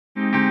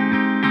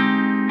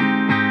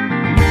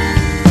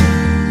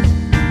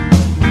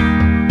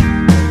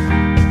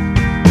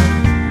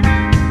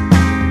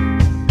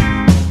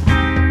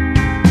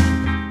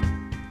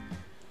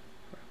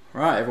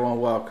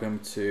welcome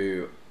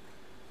to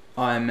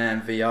Iron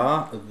Man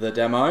VR, the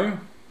demo.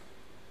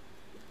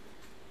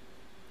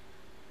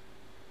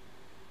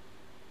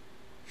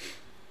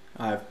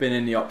 I've been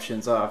in the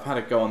options, I've had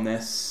a go on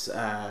this,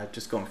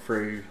 just gone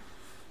through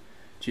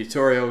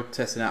tutorial,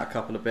 testing out a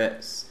couple of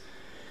bits,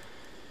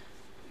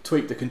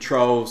 tweaked the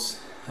controls.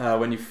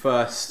 When you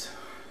first,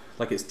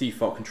 like its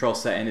default control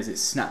setting is it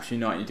snaps you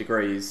 90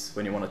 degrees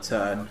when you want to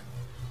turn,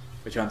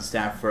 which I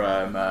understand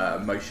from a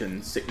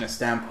motion sickness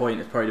standpoint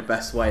is probably the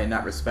best way in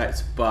that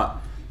respect, but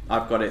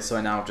I've got it so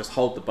I now just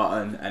hold the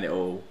button and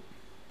it'll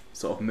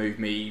sort of move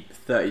me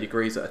 30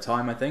 degrees at a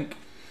time, I think.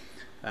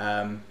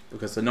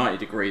 Because the 90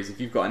 degrees,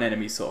 if you've got an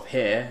enemy sort of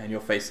here and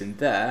you're facing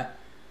there,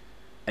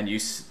 and you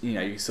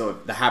sort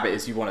of, the habit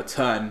is you want to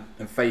turn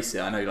and face it.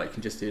 I know like you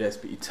can just do this,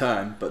 but you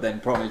turn, but then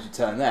the problem is you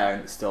turn there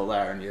and it's still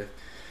there, and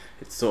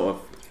it's sort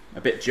of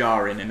a bit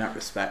jarring in that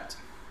respect.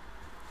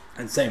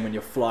 And same when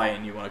you're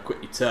flying, you want to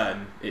quickly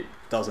turn, it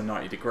does a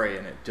 90 degree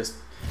and it just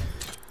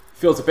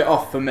feels a bit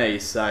off for me,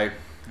 so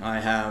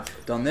I have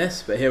done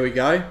this, but here we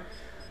go.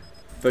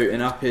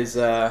 Booting up his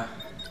Iron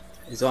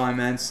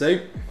Man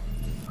suit.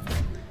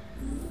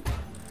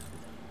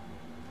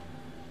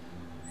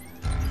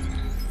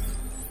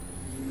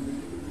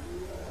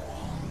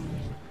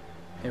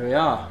 Here we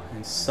are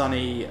in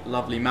sunny,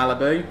 lovely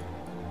Malibu.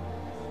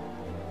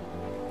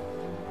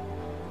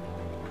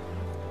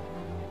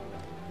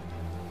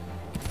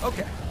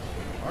 Okay,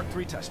 Mark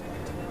III test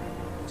point.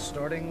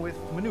 Starting with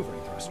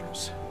maneuvering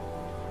thrusters.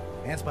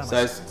 Hands by my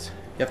sides.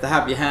 You have to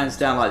have your hands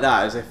down like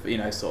that, as if, you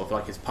know, sort of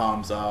like his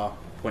palms are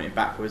pointing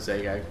backwards. There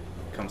you go.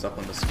 Comes up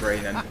on the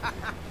screen and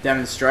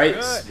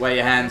demonstrates where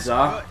your hands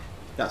are.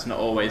 That's not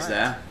always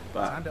there,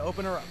 but time to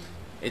open her up.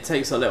 It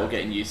takes a little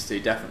getting used to,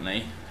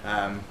 definitely.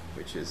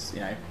 Which is, you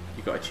know,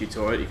 you've got a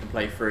tutorial you can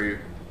play through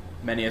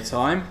many a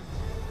time,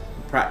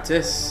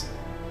 practice,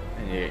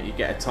 and you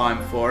get a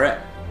time for it.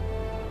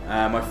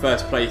 My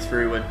first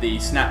playthrough with the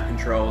snap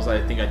controls,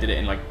 I think I did it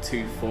in like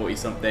 240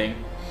 something,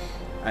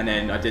 and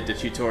then I did the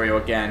tutorial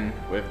again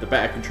with the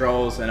better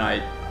controls and I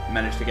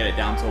managed to get it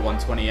down to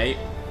 128.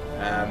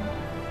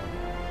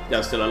 There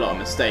was still a lot of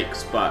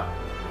mistakes, but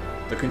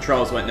the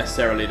controls weren't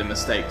necessarily the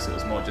mistakes, it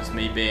was more just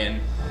me being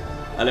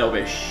a little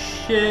bit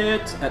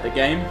shit at the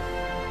game.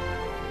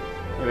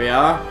 Here we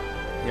are,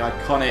 the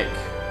iconic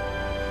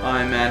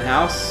Iron Man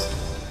house.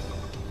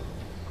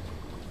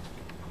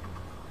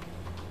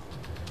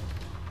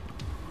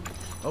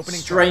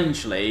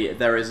 Strangely,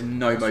 there is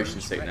no motion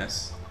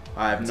sickness.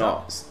 I have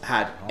not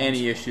had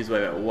any issues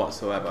with it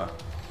whatsoever,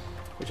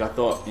 which I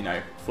thought, you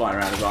know, flying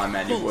around as Iron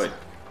Man you would,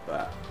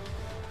 but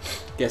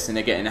guessing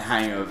they're getting the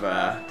hang of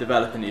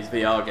developing these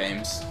VR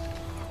games.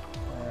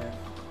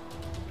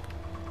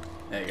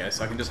 There you go,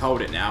 so I can just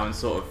hold it now and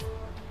sort of,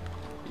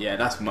 yeah,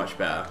 that's much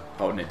better.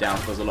 Holding it down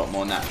feels a lot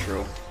more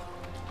natural.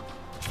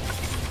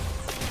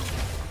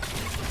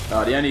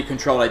 The only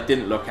control I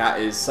didn't look at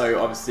is, so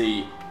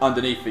obviously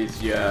underneath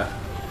is your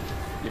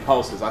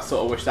pulses. I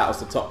sort of wish that was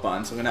the top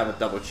button, so I'm going to have a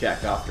double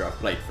check after I've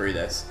played through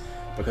this,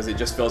 because it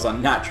just feels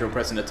unnatural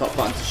pressing the top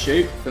button to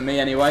shoot, for me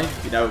anyway.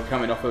 You know,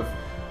 coming off of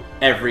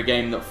every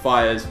game that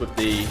fires with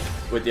the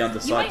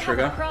underside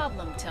trigger. You might have a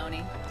problem,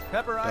 Tony.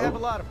 Pepper, I have a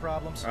lot of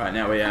problems. Alright,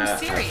 now we I'm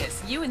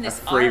serious. You in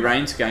this free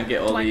reign to go and get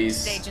all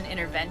these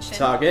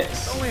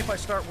targets. Only if I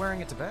start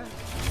wearing it to bed.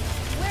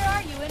 Where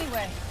are you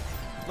anyway?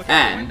 Look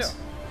out the window.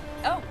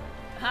 Oh,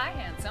 hi,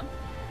 handsome.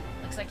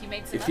 Looks like you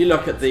made some. If you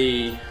look at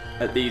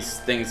these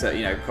things that,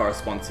 you know,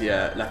 correspond to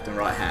your left and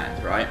right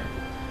hand, right?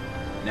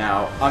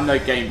 Now, I'm no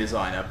game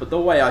designer, but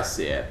the way I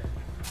see it,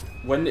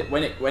 when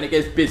it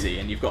gets busy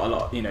and you've got a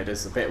lot, you know,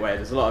 there's a bit where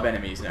there's a lot of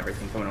enemies and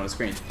everything coming on the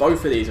screen.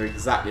 Both of these are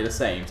exactly the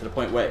same, to the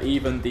point where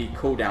even the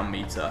cooldown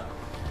meter,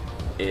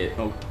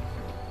 oh,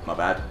 my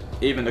bad.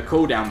 Even the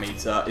cooldown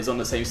meter is on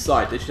the same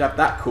side. They should have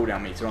that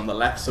cooldown meter on the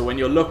left, so when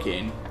you're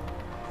looking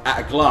at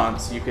a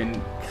glance, you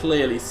can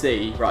clearly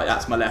see, right,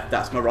 that's my left,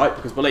 that's my right.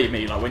 Because believe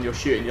me, like when you're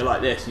shooting, you're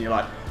like this, and you're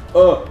like,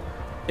 oh,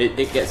 it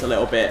gets a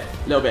little bit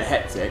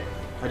hectic.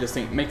 I just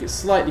think make it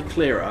slightly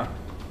clearer.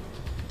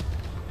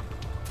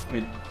 I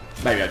mean,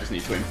 maybe I just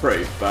need to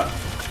improve, but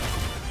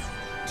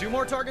 2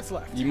 more targets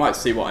left. You might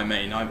see what I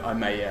mean. I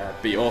may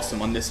be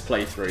awesome on this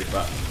playthrough,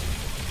 but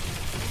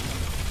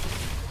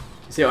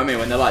you see what I mean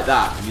when they're like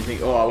that, and you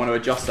think, oh, I want to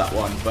adjust that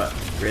one, but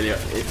really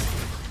it's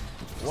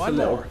a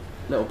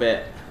little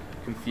bit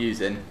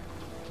confusing.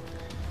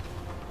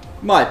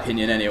 My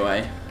opinion,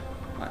 anyway.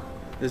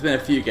 There's been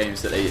a few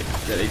games that they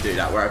do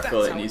that where I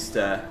feel it needs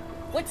to.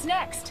 What's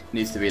next?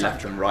 Needs to be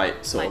left and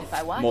right, sort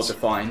of more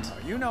defined.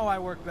 You know I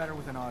work better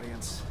with an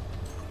audience.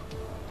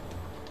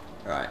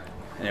 Right.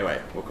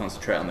 Anyway, we'll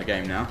concentrate on the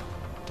game now.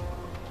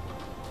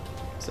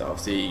 So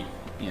obviously,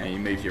 you know, you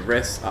move your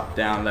wrists up,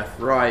 down, left,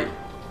 right.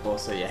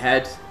 Also your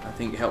head. I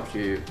think it helps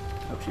you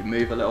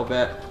move a little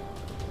bit.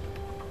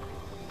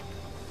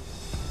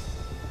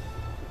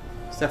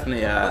 It's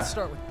definitely Let's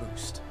start with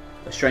boost.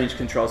 A strange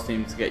control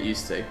scheme to get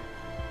used to.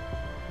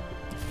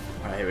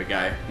 Alright, here we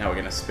go. Now we're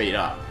gonna speed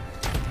up.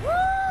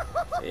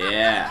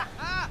 Yeah.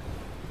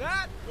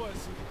 That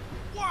was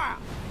wow.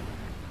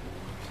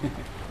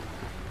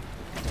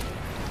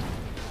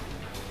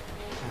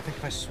 think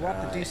if I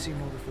swap the DC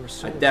motor for a I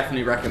solar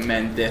definitely panel,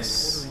 recommend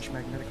this 1/4-inch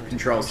magnetic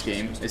control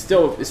articulation scheme.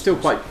 system. It's still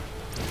quite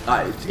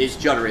it's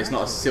juddery. It's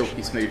not a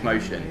silky smooth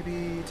motion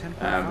Maybe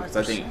because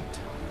I think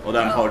 10.5%.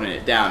 although I'm holding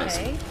it down, it's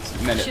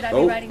meant Should to, I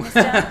be writing this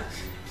down?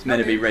 it's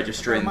meant to be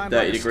registering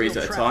 30 degrees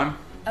at a time.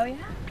 Oh yeah?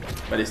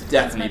 But it's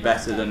definitely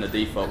better than the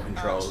default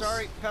controls.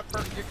 Sorry,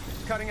 Pepper, you're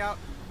cutting out.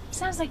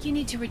 Sounds like you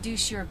need to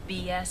reduce your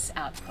BS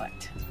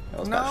output. I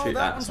was about to No, shoot that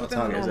that. one's It's not within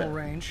the target, is normal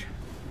it? range.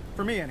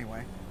 For me,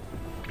 anyway.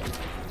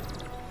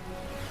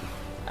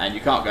 And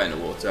you can't go in the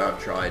water.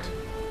 I've tried.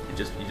 You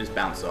just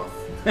bounce off.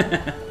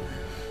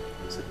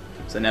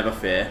 so never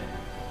fear.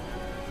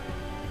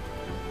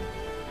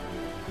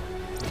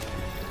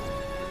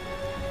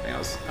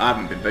 I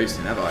haven't been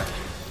boosting, have I?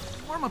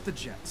 Warm up the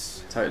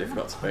jets. Totally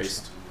forgot to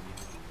boost.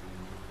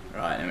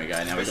 Right, there we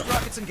go. Now we've got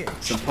Rockets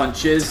engaged. some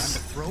punches.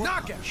 Throw it.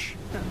 Knockout.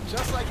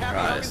 Just like Happy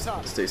Right, Hogan's Hot.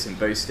 let's do some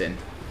boosting.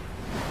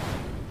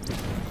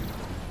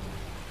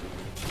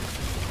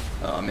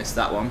 Oh, I missed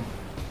that one.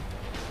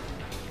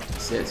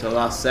 See it till the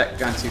last sec,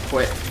 going too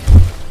quick.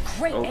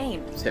 Great Oh,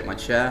 aim. just hit my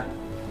chair.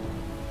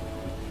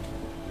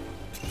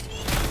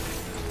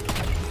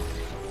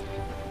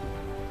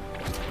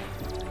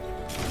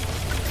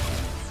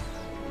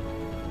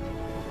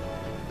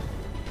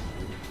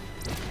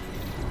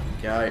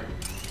 Go.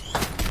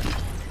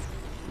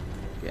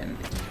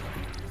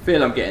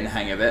 Feel I'm getting the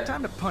hang of it.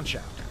 Time to punch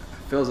out.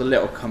 Feels a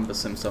little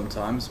cumbersome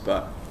sometimes,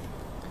 but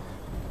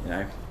you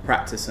know,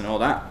 practice and all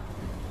that.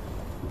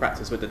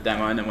 Practice with the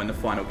demo, and then when the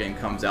final game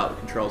comes out, the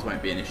controls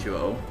won't be an issue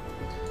at all.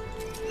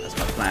 That's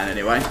my plan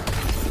anyway.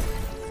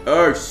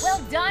 Oh!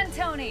 Well done,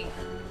 Tony.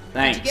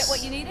 Thanks. Did you get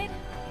what you needed?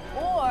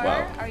 Or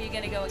Well. are you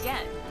gonna go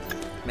again?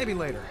 Maybe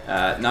later.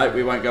 No,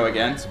 we won't go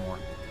again. Some more.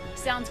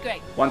 Sounds great.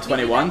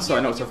 121, so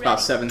I knocked You're off about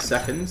ready. 7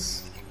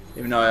 seconds.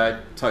 Even though I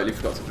totally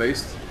forgot to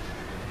boost.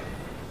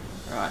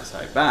 Right,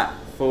 so back,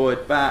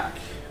 forward, back,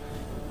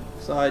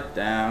 side,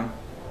 down.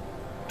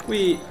 Oh,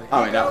 wait,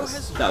 that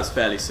was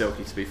fairly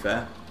silky to be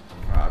fair.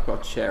 Right, I've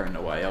got a chair in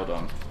the way, hold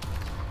on.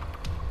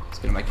 It's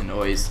gonna make a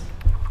noise.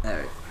 There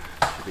it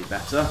should be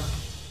better.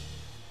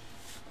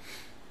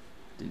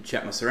 Didn't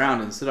check my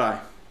surroundings, did I?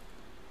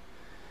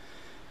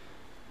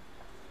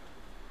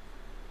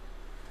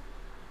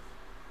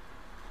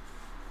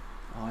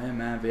 Iron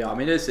Man VR. I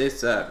mean, it's you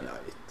know,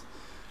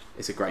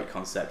 it's a great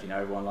concept. You know,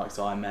 everyone likes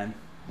Iron Man.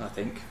 I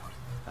think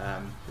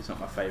it's not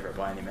my favourite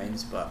by any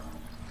means, but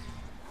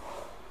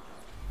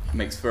it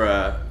makes for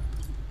a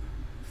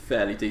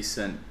fairly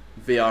decent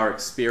VR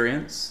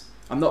experience.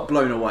 I'm not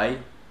blown away.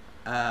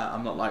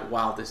 I'm not like,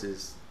 wow, this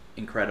is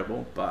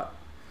incredible. But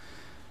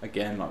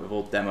again, like with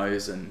all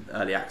demos and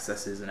early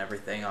accesses and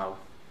everything, I'll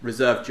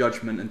reserve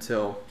judgment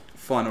until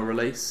final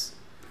release.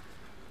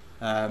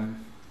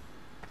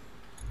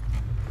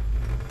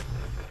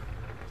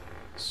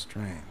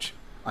 Strange.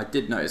 I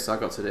did notice I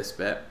got to this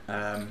bit.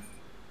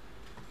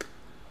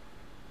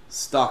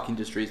 Stark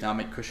Industries now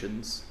make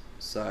cushions,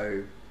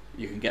 so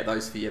you can get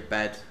those for your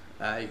bed.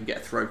 You can get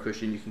a throw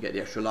cushion, you can get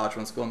the extra large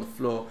ones to go on the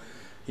floor.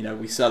 You know,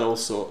 we sell all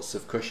sorts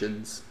of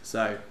cushions,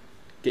 so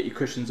get your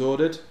cushions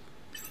ordered.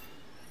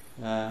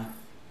 We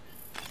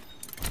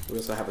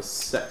also have a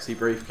sexy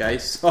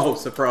briefcase. Oh,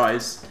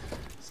 surprise!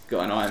 It's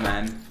got an Iron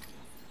Man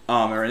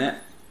armor in it,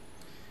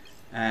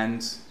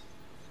 and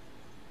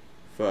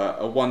for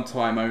a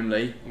one-time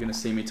only, you're going to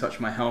see me touch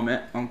my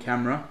helmet on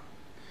camera.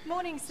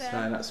 Morning, sir.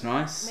 So that's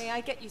nice. May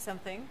I get you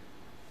something?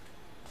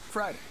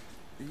 Friday.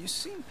 You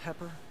seen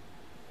Pepper?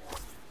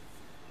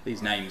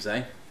 These names,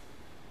 eh?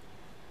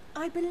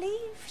 I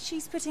believe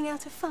she's putting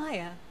out a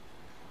fire.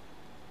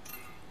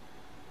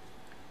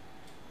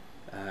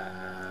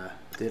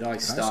 Did I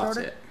start start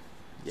it? it?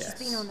 Yes.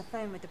 She's been on the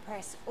phone with the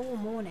press all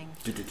morning.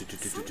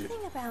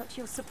 Something about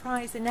your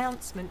surprise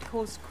announcement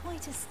caused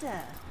quite a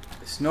stir.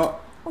 It's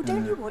not... Or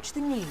don't you watch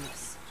the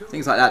news?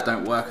 Things like that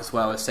don't work as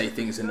well as, say,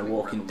 things in The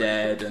Walking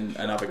Dead and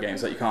other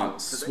games. Like, you can't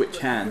switch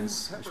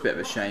hands, which is a bit of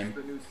a shame.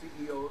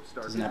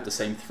 Doesn't have the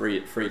same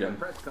freedom.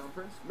 Press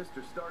conference,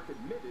 Mr. Stark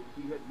admitted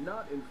he had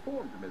not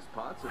informed Ms.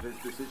 Potts of his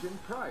decision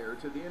prior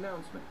to the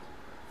announcement.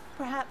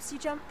 Perhaps you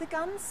jumped the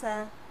gun,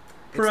 sir.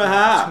 It's the opportunity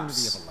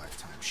Perhaps. of a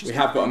lifetime. She's We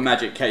have got a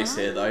magic case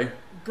here, though.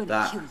 Gonna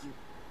That... kill you.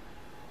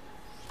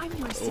 I'm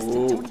your Oh.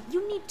 assistant, Tony.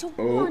 You need to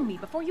Oh. warn me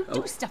before you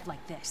Oh. do stuff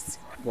like this.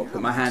 What,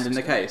 put my hand in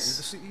the You're case?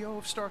 the CEO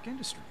of Stark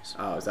Industries.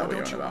 Oh, is that Why what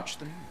you're don't on you about? watch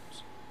the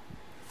news?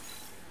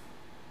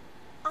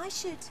 I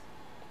should...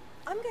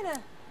 I'm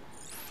gonna...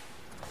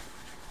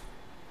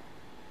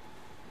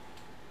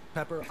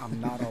 Pepper, I'm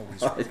not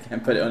always I right. can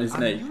put it on his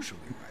I'm knee. usually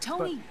right.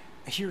 Tony!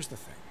 But here's the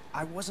thing.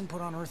 I wasn't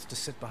put on Earth to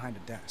sit behind a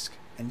desk,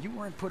 and you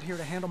weren't put here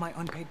to handle my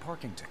unpaid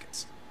parking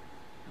tickets.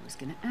 I was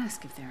gonna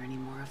ask if there are any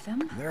more of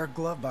them. There are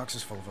glove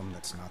boxes full of them.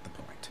 That's not the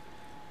point.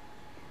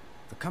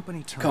 The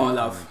company turned Come on, over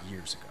love.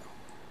 years ago.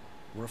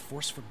 We're a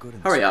force for good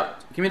in Hurry this up.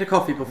 world. Give me the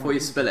coffee I before want you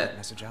to spill get it. that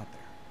message out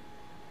there.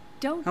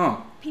 Don't Come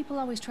on. people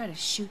always try to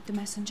shoot the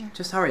messenger?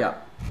 Just hurry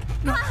up.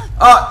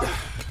 Oh!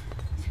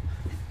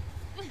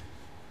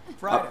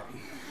 Friday,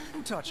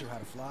 who taught you how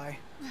to fly?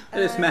 Look at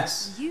this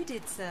mess. You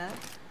did, sir.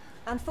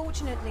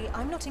 Unfortunately,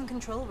 I'm not in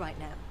control right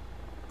now.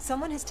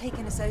 Someone has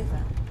taken us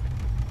over.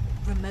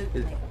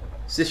 Remotely.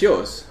 Is this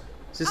yours?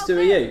 Is this still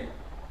there. you?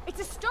 It's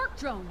a Stark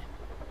drone.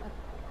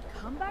 A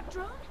comeback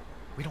drone?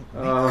 We don't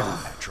make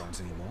combat drones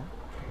anymore.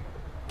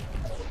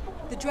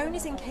 The drone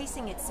is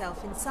encasing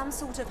itself in some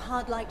sort of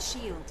hard-light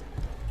shield.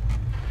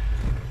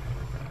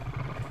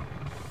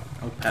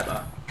 Oh,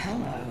 Pepper.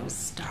 Hello,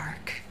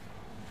 Stark.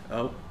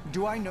 Oh.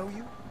 Do I know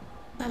you?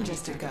 I'm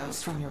just a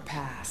ghost from your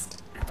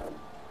past.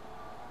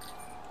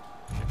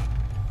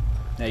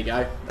 There you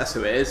go. That's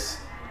who it is.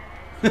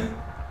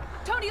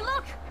 Tony,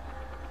 look!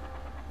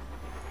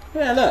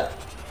 Yeah, look.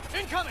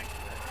 Incoming!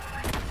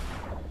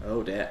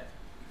 Oh dear.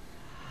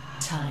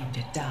 Time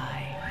to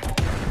die.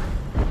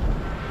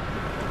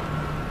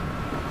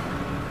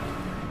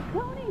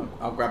 Tony!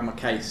 I'll grab my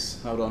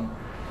case. Hold on.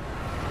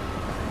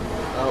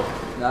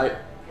 Oh, no.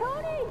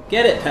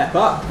 Get it,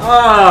 Pepper.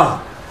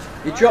 Oh!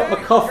 You dropped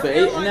my coffee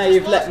and now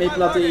you've let me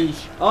bloody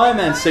Iron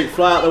Man suit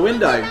fly out the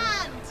window.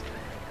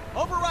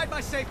 Override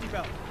my safety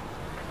belt.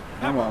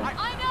 Come on.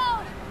 I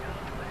know!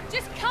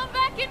 Just come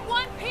back in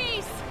one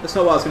piece! That's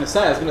not what I was going to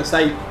say. I was going to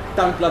say,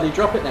 don't bloody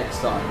drop it next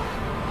time.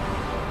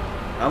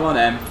 Come on,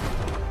 Em.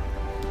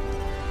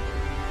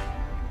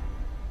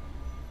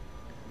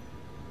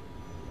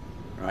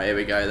 Right, here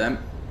we go then.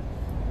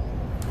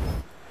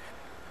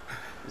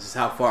 This is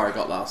how far I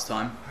got last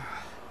time.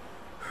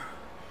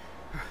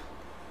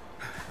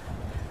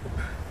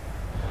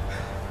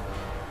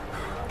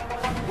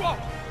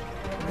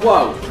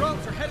 Whoa!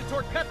 Drones are headed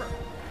toward Pepper.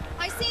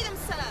 I see them,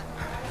 sir.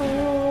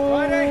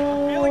 Friday,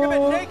 I'm feeling a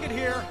bit naked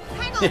here.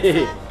 Hang on,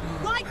 sir.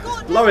 Right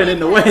gauntlet. Blowing in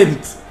the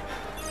wind.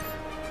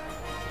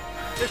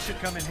 This should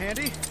come in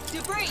handy.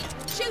 Debris.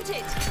 Shoot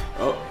it.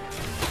 Oh.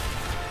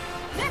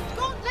 Left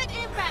gauntlet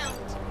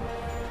inbound.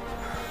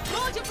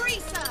 More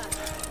debris, sir.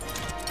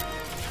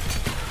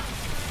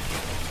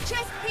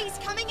 Chest piece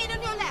coming in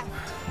on your left.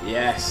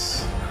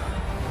 Yes.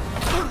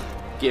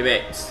 Give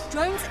it.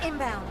 Drones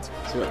inbound.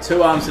 So we've got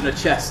 2 arms and a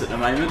chest at the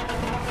moment.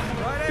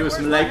 Friday, Give us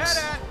some where's my legs.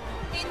 head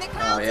In the Oh,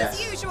 clouds yes.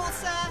 as usual,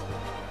 sir.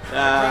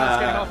 at? Ground's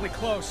getting awfully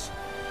close.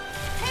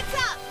 Heads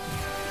up.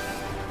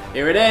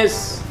 Here it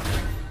is.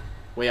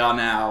 We are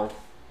now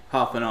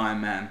half an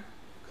Iron Man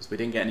because we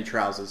didn't get any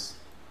trousers.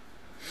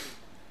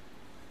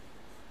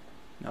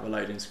 Another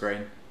loading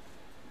screen.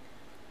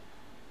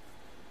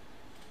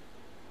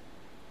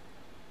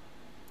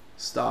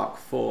 Stark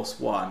Force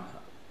 1.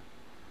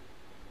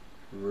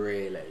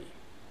 Really?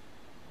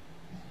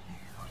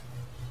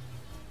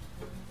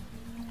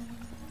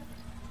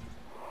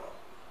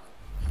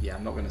 Yeah,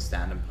 I'm not going to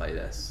stand and play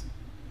this.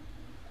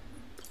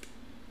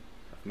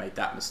 I've made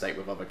that mistake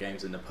with other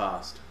games in the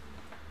past.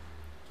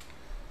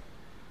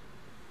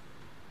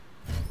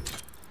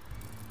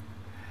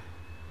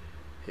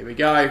 Here we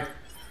go.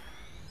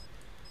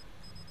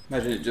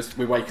 Imagine it just,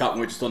 we wake up and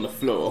we're just on the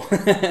floor,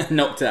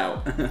 knocked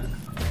out.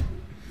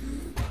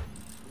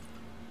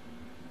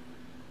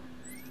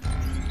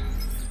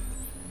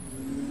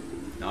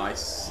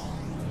 Nice.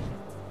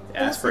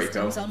 Yeah, that's pretty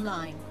cool.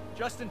 Online.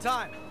 Just in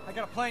time. I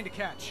got a plane to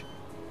catch.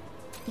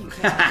 You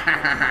can't go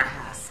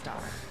past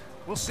Stark.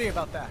 We'll see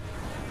about that.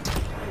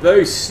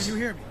 Boost. Did you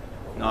hear me?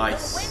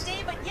 Nice.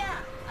 Windy, but yeah,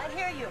 I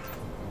hear you.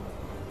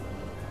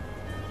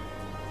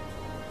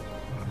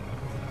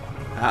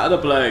 Out of the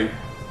blue.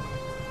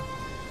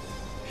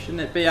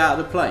 Shouldn't it be out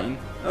of the plane?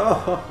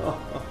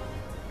 Oh.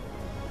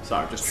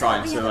 Sorry, I'm just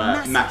trying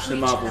to match the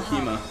Marvel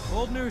humour.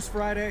 Old news,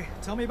 Friday.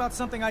 Tell me about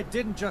something I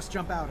didn't just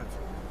jump out of.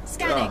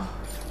 Scanning. Oh.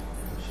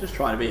 Just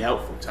trying to be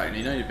helpful,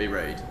 Tony. No need to be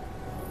rude.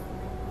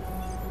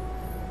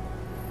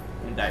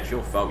 And that's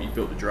your fault. You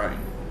built the drone.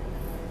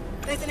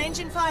 There's an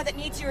engine fire that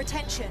needs your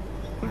attention.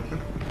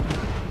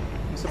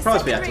 I'm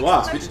surprised we had to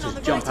ask. We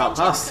just jump out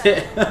past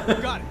it.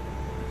 Got it.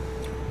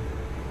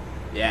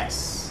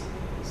 Yes.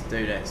 Let's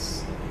do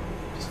this.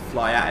 Just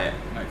fly at it.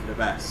 Hope for the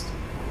best.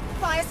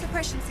 Fire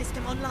suppression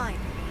system online.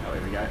 Oh,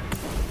 here we go.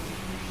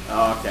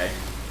 Oh, okay.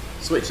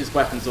 Switches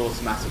weapons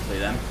automatically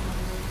then.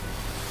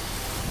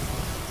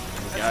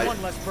 There That's we one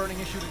go. less burning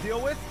issue to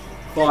deal with.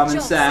 Fireman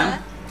job, Sam.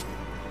 sir.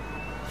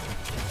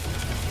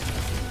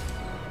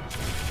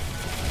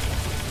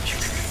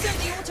 So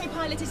the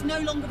autopilot is no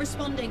longer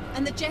responding,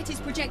 and the jet is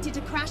projected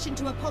to crash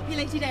into a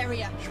populated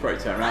area. Should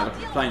probably turn around and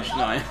look at the plane,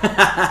 shouldn't I?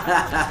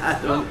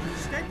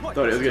 Stay put.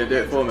 Thought it was going to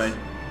do it for me.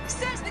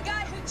 Says the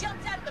guy who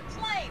jumped out of the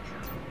plane.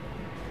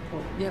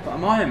 Well, yeah, but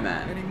I'm Iron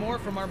Man. Any more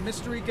from our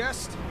mystery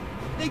guest?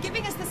 They're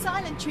giving us the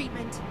silent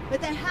treatment,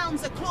 but their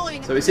hounds are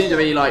clawing. So we seem to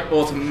be like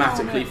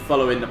automatically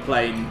following the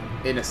plane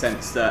in a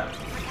sense that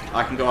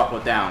I can go up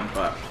or down,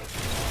 but...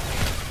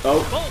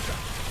 Oh!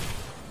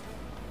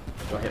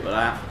 Got hit with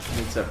that.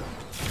 Need to... Do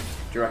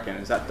you reckon?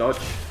 Is that dodge?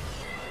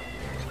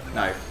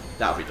 No,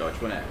 that would be dodge,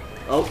 wouldn't it?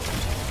 Oh!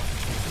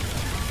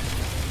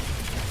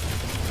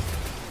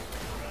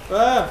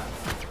 Ah!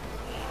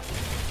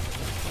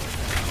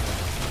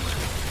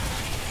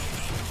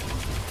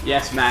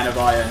 Yes, man of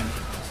iron.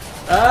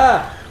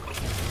 Ah!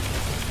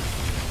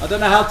 I don't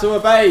know how to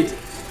evade.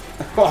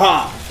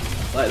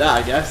 Like that,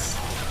 I guess.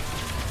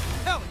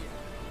 Hell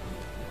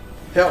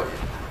Hell yeah.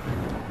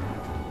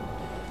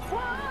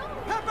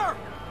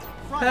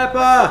 front. Pepper!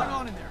 What's going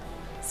on in there?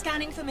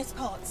 Scanning for Miss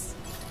Potts.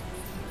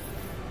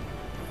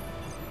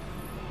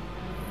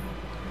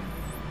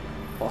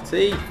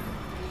 Potty.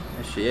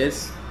 There she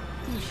is.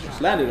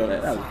 Just landed on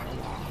it. Oh.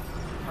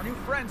 Our new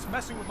friend's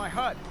messing with my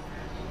HUD.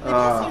 They've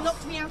also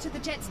locked me out of the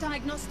jet's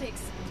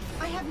diagnostics.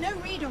 I have no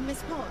read on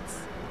Miss Potts.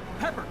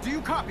 Pepper, do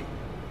you copy?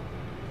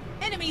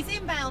 Enemies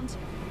inbound.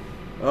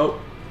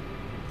 Oh.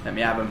 Let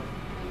me have him.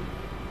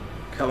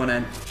 Come on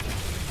in.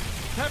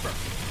 Pepper!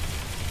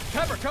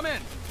 Pepper, come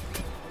in!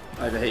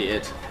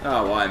 Overheated.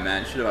 Oh, why,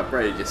 man? Should have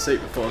upgraded your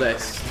suit before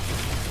this.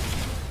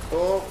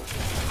 Oh.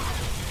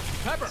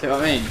 Pepper! See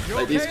what I mean? You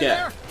Like okay these get.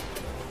 there?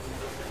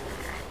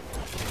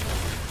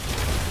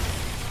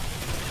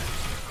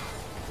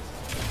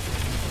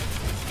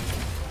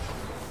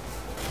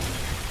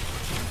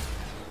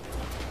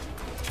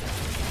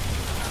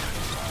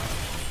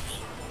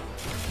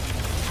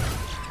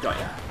 Got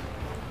ya.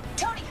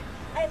 Tony,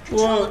 I have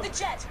control Whoa. of the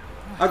jet.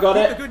 I got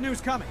Keep the it. good news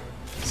coming.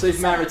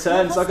 Superman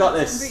returns. I got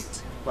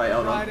this. Wait,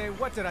 hold on. Friday,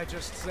 what did I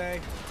just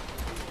say?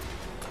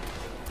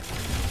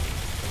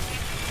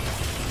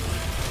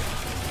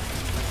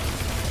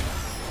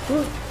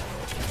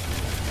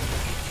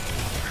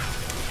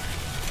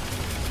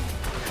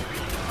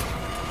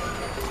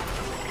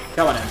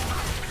 Come on in.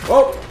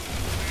 Whoa!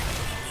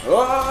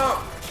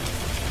 Whoa!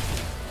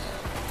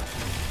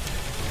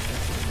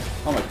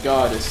 Oh my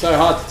god, it's so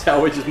hard to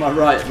tell which is my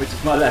right and which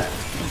is my left.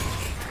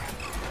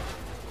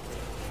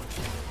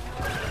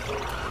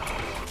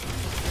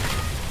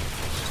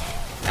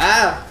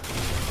 Ah!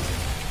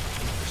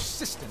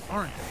 Persistent,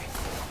 aren't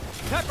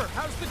they? Pepper,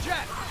 how's the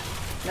jet?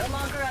 No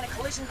longer on a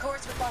collision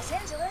course with Los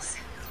Angeles.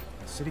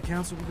 The city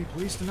council will be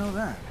pleased to know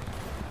that.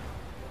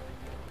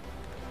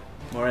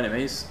 More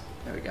enemies.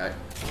 There we go.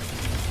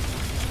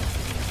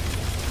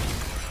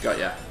 Got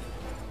ya.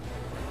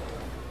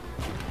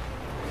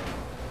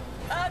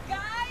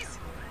 Guys,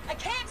 I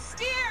can't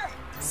steer.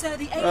 So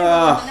the aileron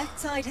on the left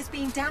side has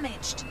been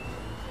damaged.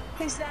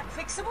 Is that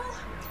fixable?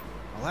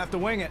 I'll have to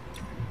wing it.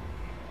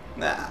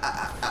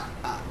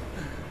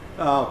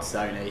 Oh,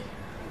 Sony.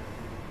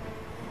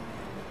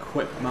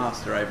 Quick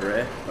master over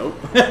here. Oh.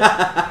 There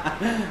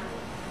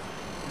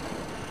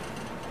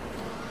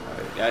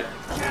we go.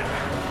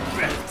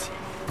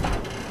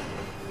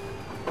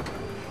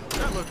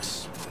 That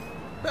looks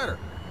better.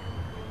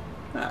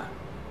 Ah.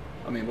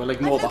 I mean, we'll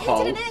ignore the I've hole.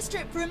 located an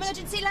airstrip for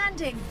emergency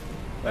landing.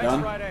 Right Thanks,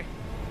 on. Friday.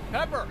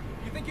 Pepper,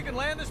 you think you can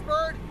land this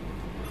bird?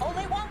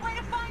 Only one way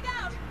to find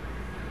out.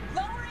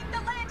 Lowering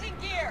the landing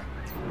gear.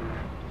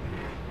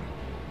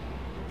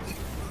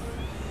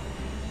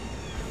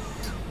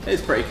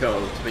 It's pretty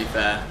cool, to be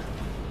fair.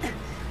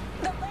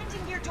 The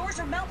landing gear doors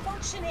are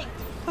malfunctioning.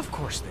 Of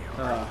course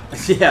they are.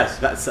 Yeah, I was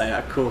about to say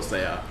that. Of course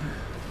they are.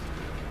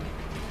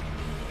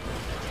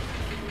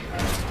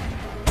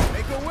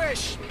 Make a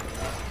wish.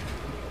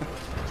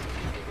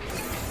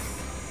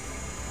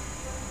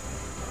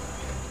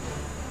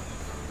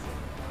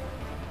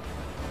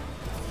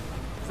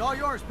 It's all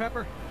yours,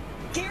 Pepper.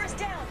 Gears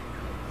down.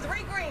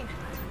 3 green.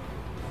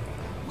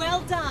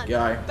 Well done,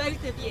 Go.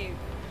 both of you.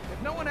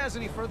 If no one has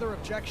any further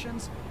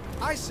objections,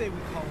 I say we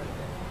call it a day.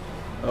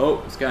 Oh,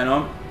 what's going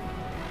on?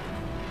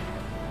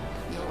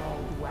 Your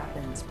old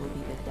weapons will be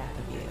the death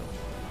of you.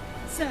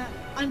 Sir,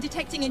 I'm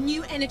detecting a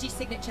new energy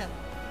signature.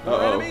 More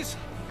Uh-oh. enemies?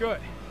 Good.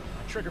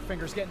 My trigger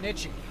finger's getting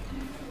itchy.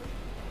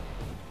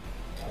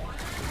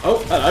 Oh,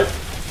 hello.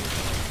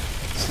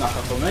 Snuck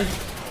up on me.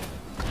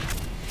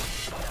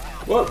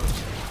 Whoa.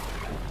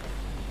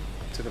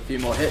 Took a few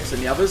more hits than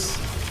the others.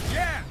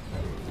 Yeah!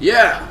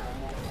 Yeah!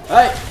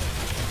 Hey!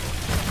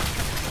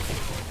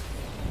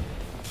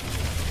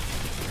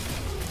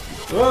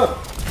 Whoa!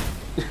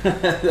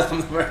 I'm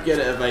not very good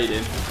at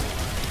evading.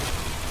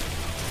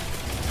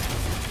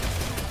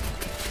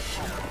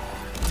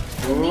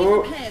 We'll need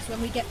Oh, repairs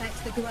when we get back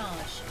to the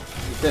garage.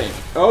 you think?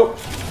 Oh!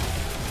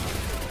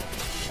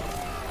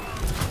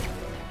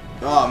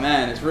 Oh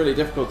man, it's really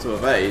difficult to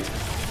evade.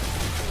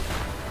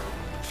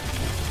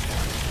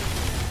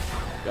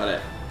 Got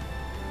it.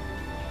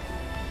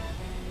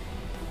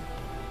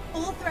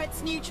 All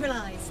threats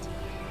neutralized.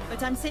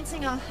 But I'm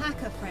sensing our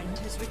hacker friend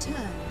has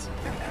returned.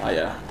 Oh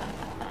yeah.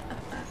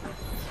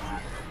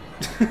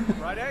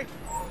 Friday?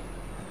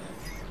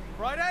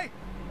 Friday?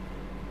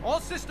 All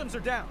systems are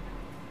down.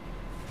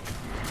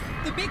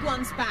 The big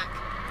one's back.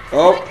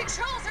 Oh! My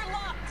controls are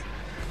locked.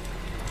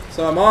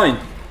 So am I.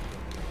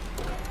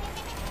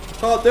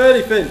 Can't do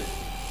anything.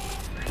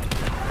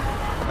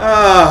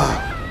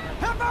 Ah!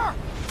 Pepper!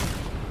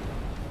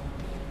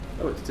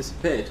 Oh, it's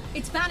disappeared.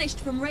 It's vanished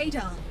from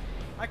radar.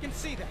 I can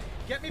see that.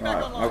 Get me back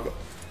Right, online.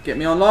 get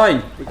me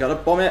online. We gotta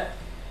bomb it.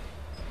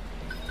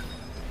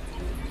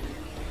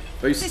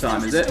 Boost Systems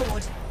time, is it?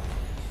 restored.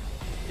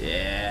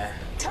 Yeah.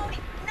 Tony,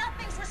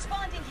 nothing's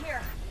responding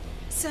here.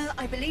 Sir,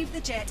 I believe the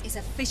jet is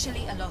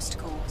officially a lost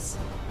cause.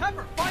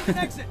 Pepper, find an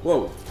exit.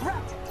 Whoa.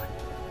 Route.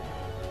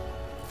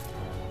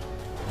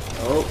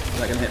 Oh, is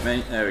that gonna hit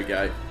me? There we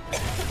go. The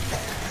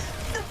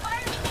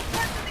fire in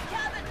the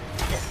cabin.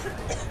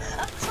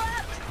 I'm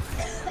trapped.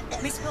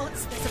 Miss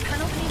Potts, there's a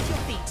panel beneath your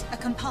feet. locate a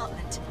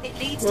compartment. It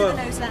leads Whoa. to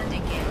the nose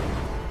landing gear.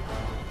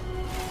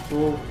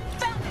 Oh.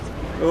 Found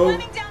it! Oh.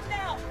 Climbing down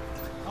now!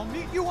 I'll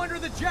meet you under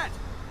the jet.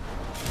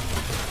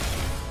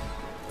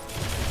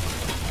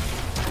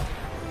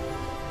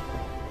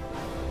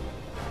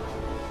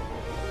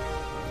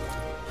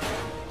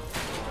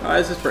 Oh,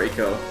 this is pretty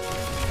cool.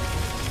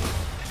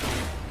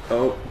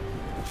 Oh.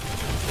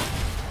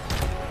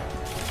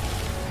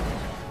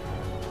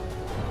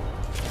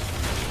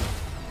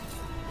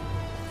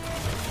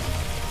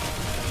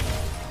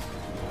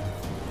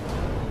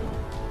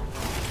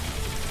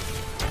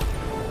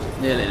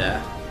 Nearly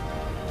there.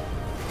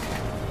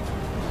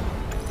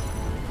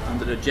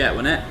 Under the jet,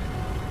 wasn't it?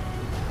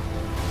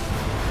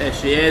 There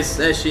she is,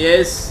 there she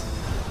is.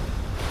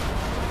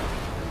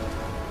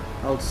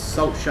 Old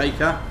salt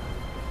shaker.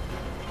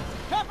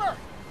 Pepper!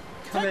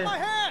 Come Take in. my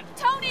hand!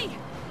 Tony!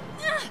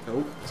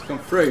 Oh, it's gone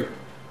through.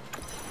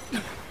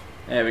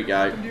 There we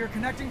go. Into your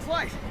connecting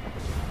flight.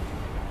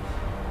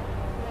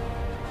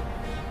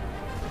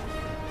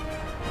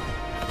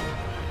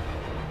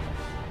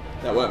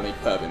 That weren't me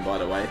perving, by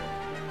the way.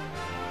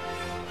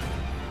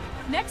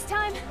 Next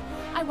time,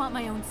 I want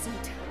my own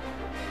suit.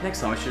 Next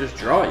time I should just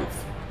drive.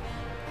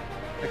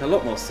 Make a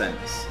lot more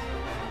sense.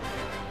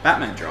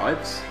 Batman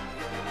drives.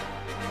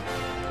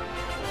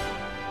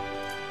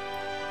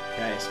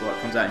 Okay, so what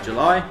comes out in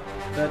July?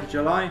 3rd of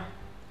July?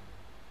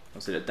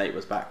 Obviously the date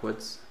was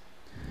backwards.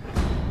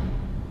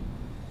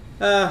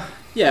 Yeah,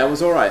 it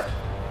was alright.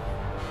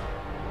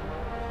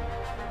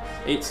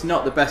 It's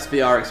not the best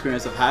VR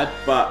experience I've had,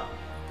 but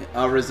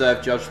I'll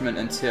reserve judgment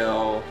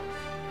until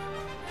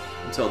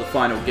the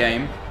final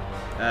game.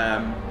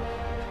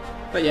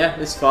 But yeah,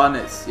 it's fun.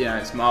 It's, you know,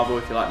 it's Marvel.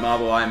 If you like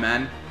Marvel, Iron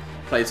Man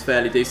plays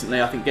fairly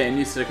decently. I think getting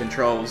used to the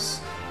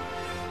controls,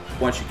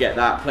 once you get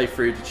that, play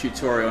through the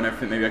tutorial and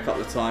everything maybe a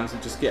couple of times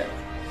and just get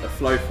a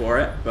flow for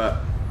it.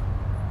 But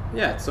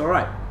yeah, it's all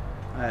right.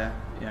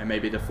 You know,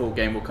 maybe the full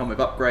game will come with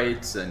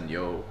upgrades and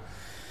you'll,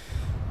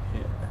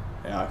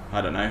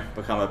 I don't know,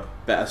 become a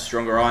better,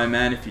 stronger Iron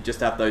Man. If you just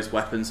have those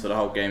weapons for the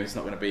whole game, it's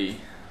not going to be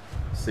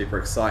super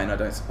exciting, I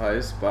don't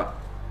suppose. But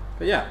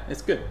yeah,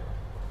 it's good.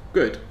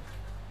 Good.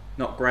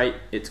 Not great,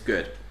 it's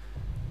good.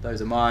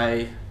 Those are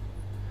my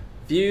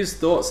views,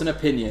 thoughts and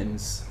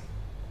opinions.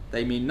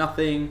 They mean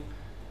nothing,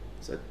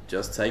 so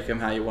just take them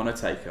how you want to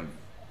take them.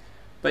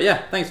 But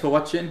yeah, thanks for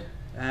watching,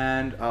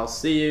 and I'll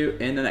see you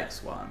in the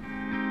next one.